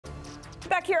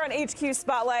Back here on HQ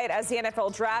Spotlight as the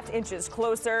NFL draft inches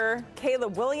closer,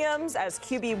 Caleb Williams as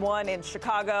QB1 in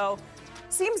Chicago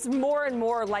seems more and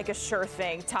more like a sure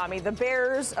thing, Tommy. The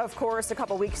Bears, of course, a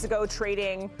couple weeks ago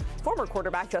trading former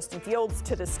quarterback Justin Fields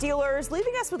to the Steelers,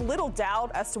 leaving us with little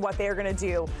doubt as to what they are going to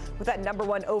do with that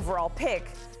 #1 overall pick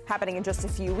happening in just a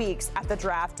few weeks at the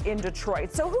draft in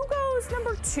Detroit. So who goes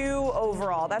 #2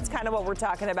 overall? That's kind of what we're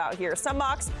talking about here. Some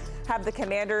mocks have the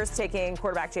Commanders taking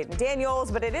quarterback Jaden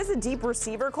Daniels, but it is a deep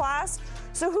receiver class.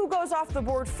 So who goes off the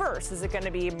board first? Is it going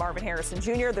to be Marvin Harrison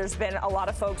Jr.? There's been a lot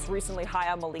of folks recently high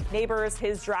on Malik Neighbors.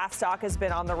 His draft stock has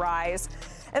been on the rise.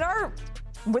 And our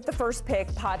With the First Pick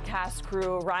podcast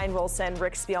crew, Ryan Wilson,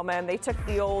 Rick Spielman, they took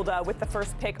the old With the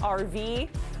First Pick RV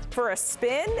for a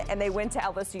spin, and they went to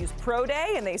LSU's Pro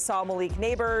Day, and they saw Malik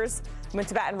Neighbors, went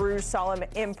to Baton Rouge, saw him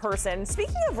in person.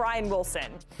 Speaking of Ryan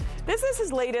Wilson, this is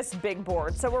his latest big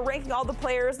board. So we're ranking all the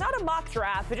players, not a mock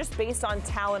draft, but just based on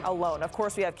talent alone. Of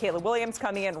course, we have Caleb Williams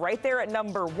coming in right there at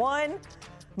 #1.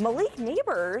 Malik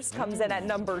Neighbors comes in at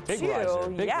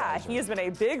 #2. Yeah, he has been a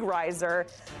big riser.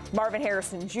 Marvin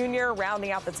Harrison Jr.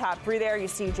 rounding out the top 3 there. You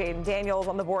see Jaden Daniels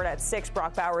on the board at 6,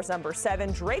 Brock Bowers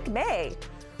 #7, Drake May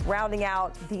rounding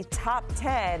out the top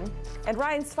 10. And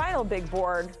Ryan's final big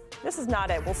board, this is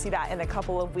not it. We'll see that in a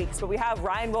couple of weeks. But we have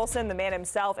Ryan Wilson, the man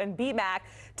himself, and B-Mac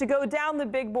to go down the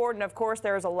big board. And, of course,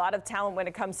 there is a lot of talent when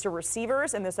it comes to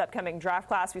receivers in this upcoming draft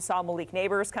class. We saw Malik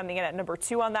Neighbors coming in at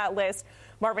 #2 on that list.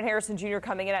 Marvin Harrison Jr.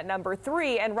 coming in at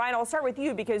 #3. And, Ryan, I'll start with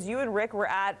you because you and Rick were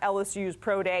at LSU's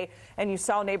Pro Day and you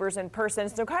saw Neighbors in person.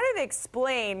 So kind of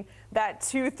explain that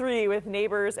 2-3 with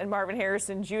Neighbors and Marvin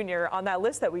Harrison Jr. on that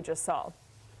list that we just saw.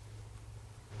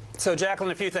 So, Jacqueline,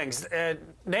 a few things.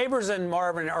 Neighbors and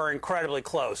Marvin are incredibly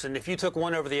close, and if you took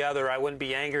one over the other, I wouldn't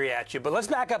be angry at you. But let's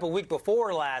back up a week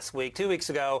before last week, 2 weeks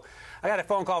ago. I got a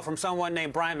phone call from someone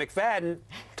named Bryant McFadden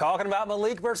talking about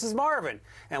Malik versus Marvin.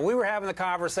 And we were having the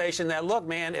conversation that, look,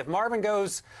 man, if Malik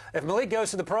goes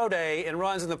to the Pro Day and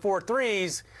runs in the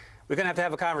 4.3s, we're going to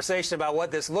have a conversation about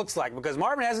what this looks like, because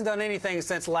Marvin hasn't done anything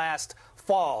since last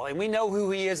fall, and we know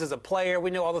who he is as a player. We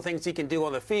know all the things he can do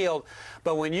on the field.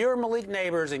 But when you're Malik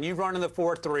Neighbors and you run in the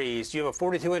 4.3s, you have a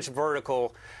 42-inch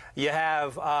vertical, you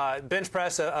have bench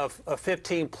press of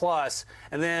 15 plus,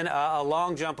 and then a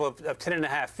long jump of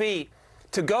 10.5 feet.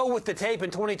 To go with the tape in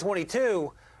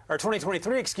 2022, or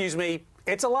 2023, excuse me,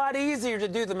 it's a lot easier to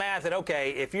do the math that,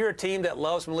 okay, if you're a team that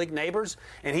loves Malik Neighbors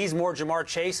and he's more Jamar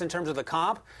Chase in terms of the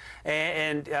comp,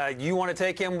 and you want to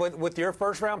take him with your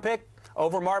first-round pick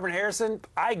over Marvin Harrison,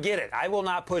 I get it. I will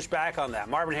not push back on that.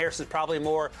 Marvin Harrison's probably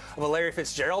more of a Larry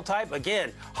Fitzgerald type.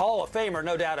 Again, Hall of Famer,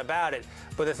 no doubt about it.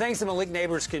 But the things that Malik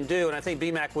Neighbors can do, and I think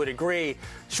B-Mac would agree,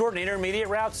 short and intermediate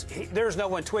routes, there's no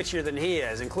one twitchier than he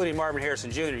is, including Marvin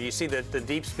Harrison Jr. You see the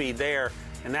deep speed there,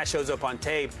 and that shows up on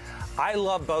tape. I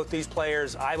love both these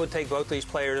players. I would take both these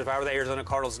players if I were the Arizona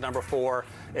Cardinals #4.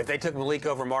 If they took Malik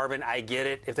over Marvin, I get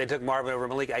it. If they took Marvin over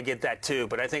Malik, I get that too.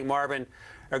 But I think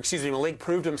Malik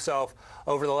proved himself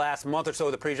over the last month or so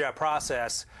of the pre-draft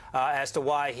process as to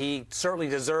why he certainly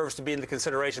deserves to be in the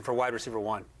consideration for wide receiver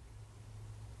 1.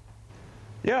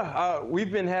 Yeah,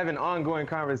 we've been having ongoing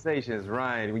conversations,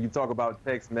 Ryan, when you talk about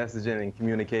text messaging and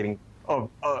communicating on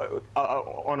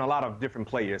a lot of different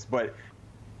players. But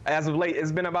as of late,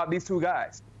 it's been about these two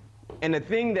guys. And the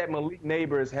thing that Malik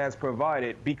Neighbors has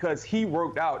provided, because he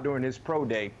worked out during his Pro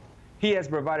Day, he has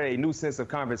provided a new sense of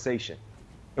conversation.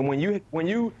 And when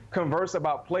you converse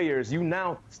about players, you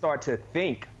now start to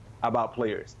think about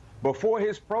players. Before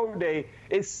his Pro Day,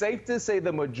 it's safe to say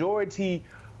the majority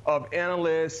of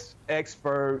analysts,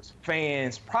 experts,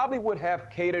 fans probably would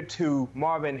have catered to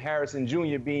Marvin Harrison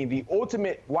Jr. being the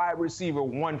ultimate wide receiver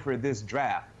 1 for this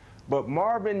draft. But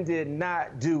Marvin did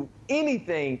not do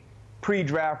anything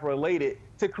pre-draft related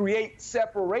to create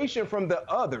separation from the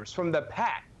others, from the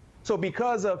pack. So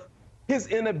because of his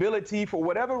inability, for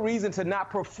whatever reason, to not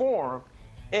perform,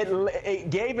 it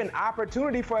gave an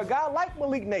opportunity for a guy like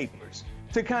Malik Neighbors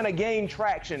to kind of gain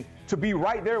traction, to be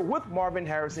right there with Marvin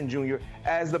Harrison Jr.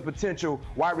 as the potential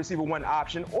wide receiver 1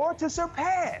 option, or to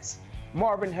surpass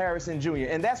Marvin Harrison Jr.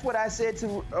 And that's what I said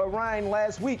to Ryan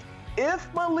last week.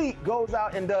 If Malik goes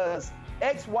out and does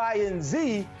X, Y, and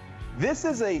Z, this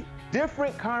is a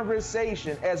different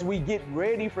conversation as we get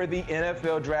ready for the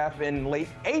NFL draft in late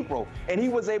April. And he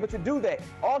was able to do that.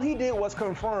 All he did was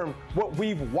confirm what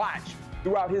we've watched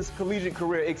throughout his collegiate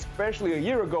career, especially a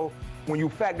year ago, when you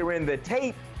factor in the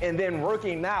tape and then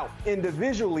working out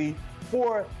individually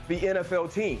for the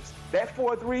NFL teams. That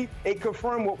 4.3, it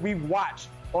confirmed what we've watched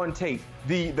on tape.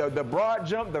 The broad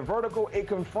jump, the vertical, it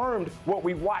confirmed what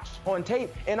we watched on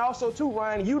tape. And also, too,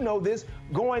 Ryan, you know this,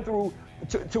 going through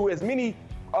to as many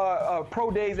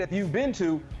pro days that you've been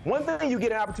to, one thing you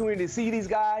get an opportunity to see these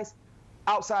guys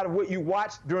outside of what you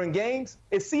watch during games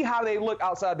is see how they look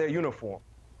outside their uniform.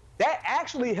 That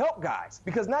actually helped guys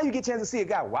because now you get a chance to see a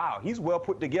guy, wow, he's well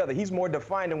put together. He's more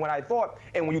defined than what I thought.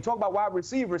 And when you talk about wide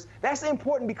receivers, that's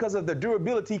important because of the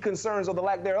durability concerns or the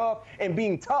lack thereof and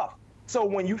being tough. So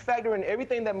when you factor in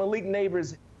everything that Malik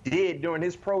Neighbors did during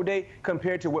his pro day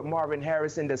compared to what Marvin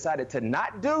Harrison decided to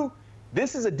not do,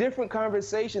 this is a different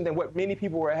conversation than what many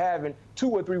people were having 2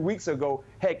 or 3 weeks ago,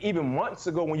 heck, even months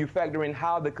ago when you factor in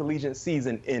how the collegiate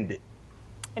season ended.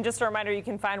 And just a reminder, you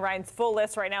can find Ryan's full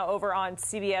list right now over on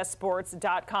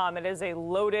CBSSports.com. It is a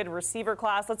loaded receiver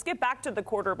class. Let's get back to the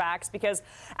quarterbacks because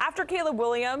after Caleb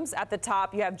Williams at the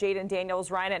top, you have Jaden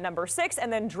Daniels, Ryan at number 6,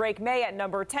 and then Drake May at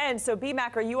number 10. So,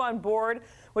 B-Mac, are you on board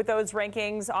with those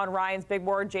rankings on Ryan's big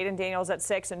board? Jaden Daniels at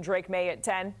 6 and Drake May at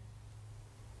 10?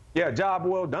 Yeah, job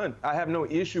well done. I have no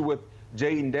issue with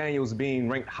Jaden Daniels being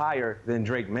ranked higher than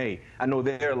Drake May. I know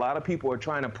there are a lot of people are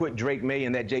trying to put Drake May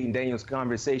in that Jaden Daniels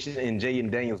conversation in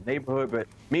Jaden Daniels' neighborhood, but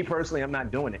me personally, I'm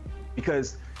not doing it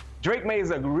because Drake May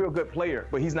is a real good player,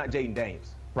 but he's not Jaden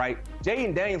Daniels, right?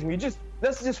 Jaden Daniels,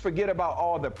 let's just forget about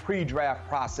all the pre-draft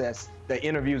process, the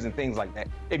interviews and things like that.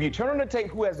 If you turn on the tape,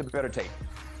 who has the better tape?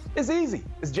 It's easy.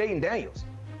 It's Jaden Daniels.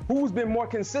 Who's been more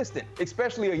consistent,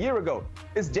 especially a year ago?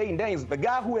 It's Jaden Daniels, the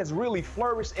guy who has really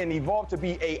flourished and evolved to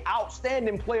be an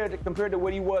outstanding player compared to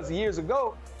what he was years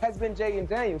ago has been Jaden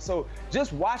Daniels. So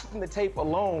just watching the tape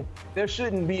alone, there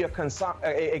shouldn't be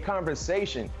a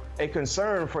conversation, a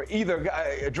concern for either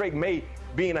guy, Drake May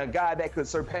being a guy that could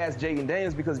surpass Jaden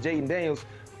Daniels because Jaden Daniels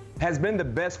has been the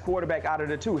best quarterback out of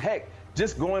the two. Heck,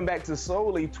 just going back to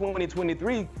solely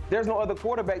 2023, there's no other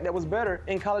quarterback that was better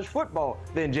in college football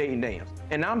than Jaden Daniels.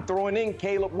 And I'm throwing in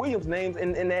Caleb Williams' names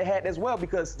in that hat as well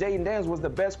because Jaden Daniels was the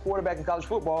best quarterback in college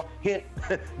football, hint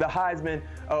the Heisman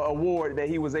award that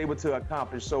he was able to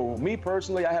accomplish. So me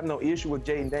personally, I have no issue with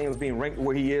Jaden Daniels being ranked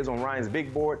where he is on Ryan's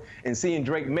big board and seeing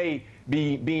Drake May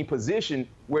being positioned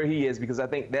where he is because I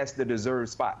think that's the deserved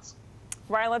spots.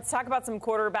 Ryan, let's talk about some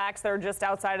quarterbacks that are just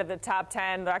outside of the top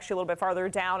 10. They're actually a little bit farther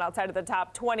down, outside of the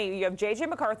top 20. You have J.J.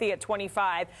 McCarthy at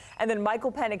 25, and then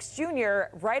Michael Penix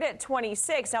Jr. right at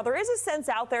 26. Now, there is a sense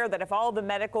out there that if all the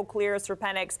medical clears for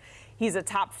Penix, he's a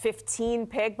top 15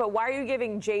 pick. But why are you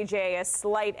giving J.J. a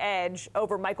slight edge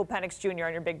over Michael Penix Jr.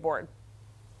 on your big board?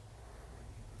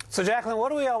 So, Jacqueline, what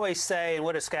do we always say and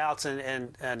what do scouts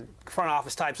and front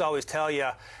office types always tell you?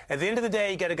 At the end of the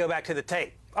day, you got to go back to the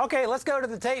tape. Okay, let's go to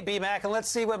the tape, B-Mac, and let's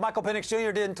see what Michael Penix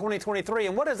Jr. did in 2023.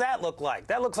 And what does that look like?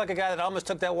 That looks like a guy that almost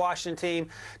took that Washington team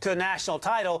to a national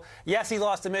title. Yes, he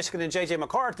lost to Michigan and J.J.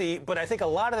 McCarthy, but I think a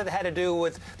lot of that had to do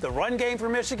with the run game for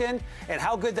Michigan and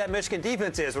how good that Michigan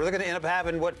defense is, where they're going to end up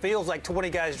having what feels like 20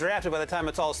 guys drafted by the time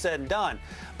it's all said and done.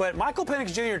 But Michael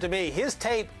Penix Jr., to me, his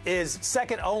tape is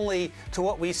second only to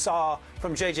what we saw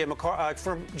from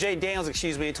Jaden Daniels, in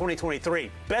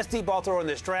 2023. Best deep ball thrower in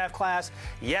this draft class.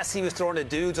 Yes, he was throwing to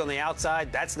dudes on the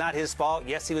outside. That's not his fault.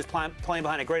 Yes, he was playing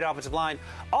behind a great offensive line.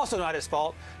 Also not his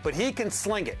fault, but he can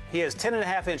sling it. He has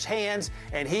 10.5-inch hands,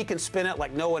 and he can spin it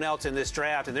like no one else in this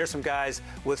draft, and there's some guys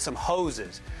with some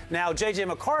hoses. Now, J.J.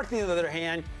 McCarthy, on the other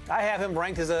hand, I have him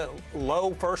ranked as a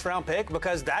low first-round pick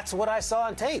because that's what I saw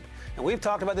on tape. And we've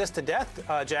talked about this to death,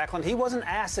 Jacqueline. He wasn't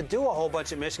asked to do a whole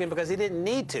bunch at Michigan because he didn't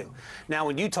need to. Now,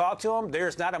 when you talk to him,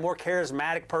 there's not a more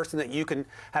charismatic person that you can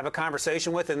have a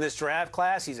conversation with in this draft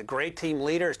class. He's a great team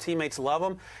leader. His teammates love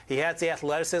him. He has the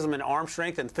athleticism and arm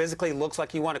strength and physically looks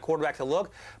like you want a quarterback to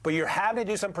look. But you're having to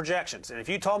do some projections. And if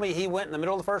you told me he went in the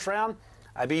middle of the first round,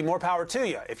 I'd be more power to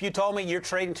you. If you told me you're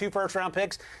trading 2 first-round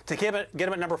picks to get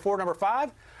him at number 4, number 5,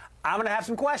 I'm going to have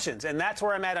some questions, and that's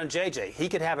where I'm at on J.J. He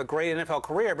could have a great NFL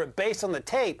career, but based on the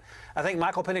tape, I think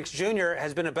Michael Penix Jr.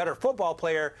 has been a better football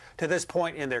player to this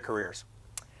point in their careers.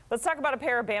 Let's talk about a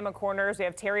pair of Bama corners. We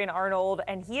have Terrion Arnold,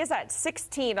 and he is at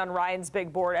 16 on Ryan's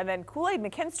big board, and then Kool-Aid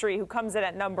McKinstry, who comes in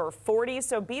at number 40.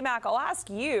 So, B-Mac, I'll ask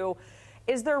you,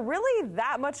 is there really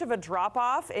that much of a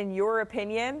drop-off, in your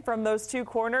opinion, from those two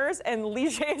corners? And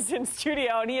Lige is in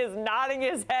studio, and he is nodding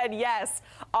his head yes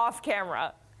off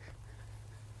camera.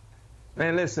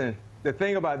 Man, listen, the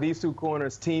thing about these two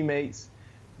corners, teammates,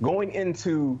 going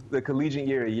into the collegiate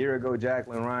year a year ago,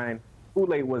 Jacqueline, Ryan,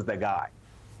 Kool-Aid was the guy.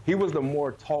 He was the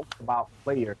more talked about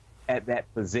player at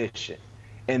that position.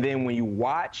 And then when you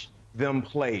watch them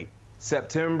play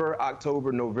September,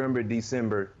 October, November,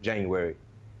 December, January,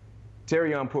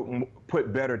 Terrion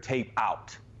put better tape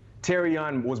out.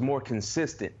 Terrion was more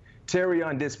consistent.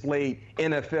 Terrion displayed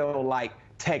NFL-like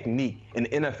technique, an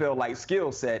NFL-like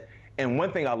skill set. And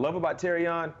one thing I love about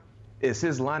Terrion is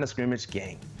his line of scrimmage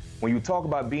game. When you talk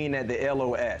about being at the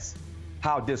LOS,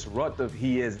 how disruptive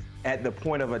he is at the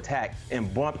point of attack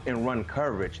and bump and run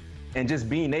coverage, and just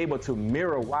being able to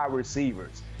mirror wide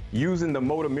receivers, using the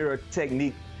motor mirror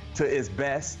technique to its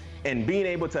best, and being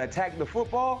able to attack the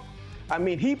football. I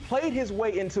mean, he played his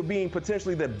way into being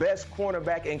potentially the best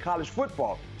cornerback in college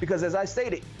football because, as I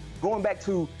stated, going back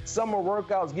to summer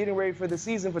workouts, getting ready for the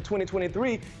season for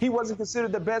 2023, he wasn't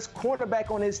considered the best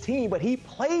cornerback on his team, but he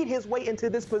played his way into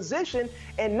this position,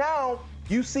 and now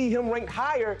you see him ranked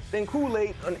higher than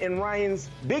Kool-Aid in Ryan's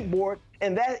big board,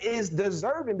 and that is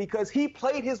deserving because he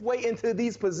played his way into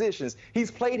these positions.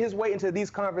 He's played his way into these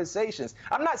conversations.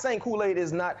 I'm not saying Kool-Aid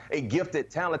is not a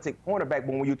gifted, talented cornerback,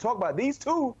 but when you talk about these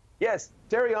two, yes,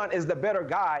 Terrion is the better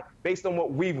guy based on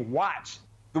what we've watched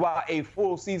throughout a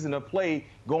full season of play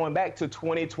going back to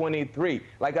 2023.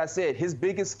 Like I said, his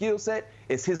biggest skill set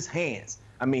is his hands.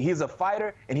 I mean, he's a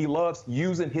fighter, and he loves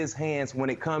using his hands when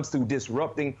it comes to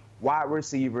disrupting wide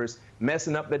receivers,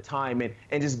 messing up the timing,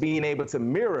 and just being able to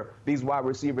mirror these wide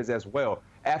receivers as well.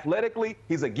 Athletically,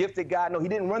 he's a gifted guy. No, he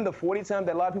didn't run the 40 time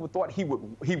that a lot of people thought he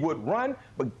would run.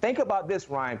 But think about this,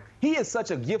 Ryan. He is such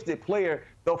a gifted player.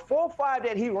 The 4.5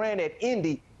 that he ran at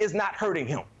Indy is not hurting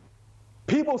him.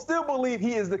 People still believe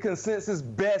he is the consensus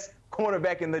best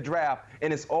cornerback in the draft,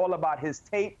 and it's all about his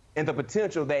tape and the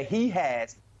potential that he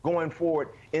has going forward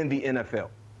in the NFL.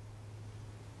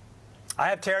 I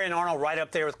have Terry and Arnold right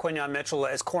up there with Quinyon Mitchell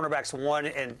as cornerbacks 1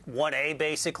 and 1A,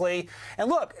 basically. And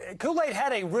look, Kool-Aid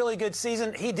had a really good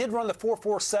season. He did run the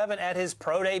 4.47 at his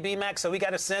pro day, B-Max, so we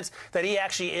got a sense that he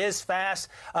actually is fast.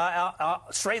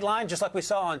 Straight line, just like we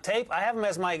saw on tape. I have him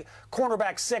as my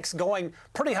cornerback 6 going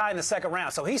pretty high in the second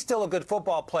round, so he's still a good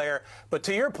football player. But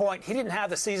to your point, he didn't have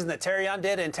the season that Terrion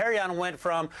did, and Terrion went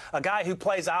from a guy who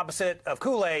plays opposite of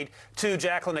Kool-Aid to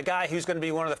Jacqueline, a guy who's going to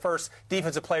be one of the first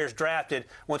defensive players drafted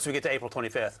once we get to April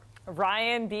 25th.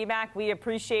 Ryan, B-Mac, we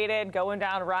appreciate it. Going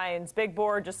down Ryan's big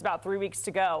board, just about 3 weeks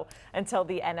to go until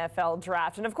the NFL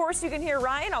draft. And, of course, you can hear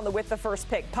Ryan on the With the First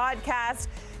Pick podcast.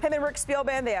 Him and Rick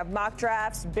Spielman, they have mock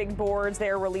drafts, big boards. They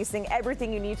are releasing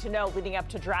everything you need to know leading up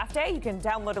to draft day. You can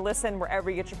download or listen wherever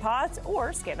you get your pods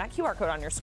or scan that QR code on your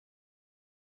screen.